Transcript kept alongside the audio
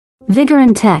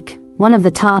Vigorun Tech, one of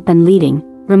the top and leading,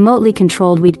 remotely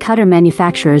controlled weed cutter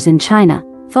manufacturers in China,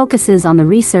 focuses on the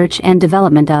research and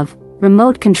development of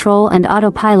remote control and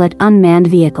autopilot unmanned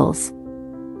vehicles.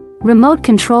 Remote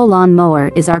control lawn mower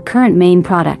is our current main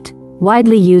product,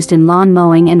 widely used in lawn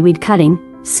mowing and weed cutting,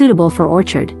 suitable for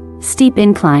orchard, steep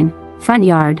incline, front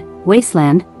yard,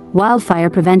 wasteland, wildfire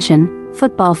prevention,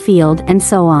 football field, and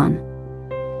so on.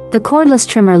 The cordless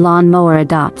trimmer lawn mower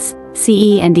adopts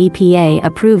CE and EPA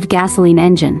approved gasoline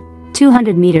engine,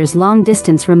 200 meters long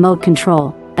distance remote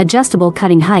control, adjustable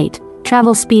cutting height,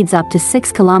 travel speeds up to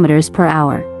 6 kilometers per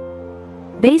hour.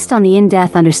 Based on the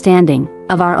in-depth understanding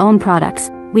of our own products,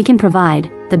 we can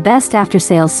provide the best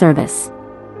after-sales service.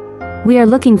 We are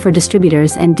looking for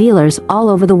distributors and dealers all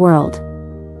over the world.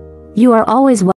 You are always welcome.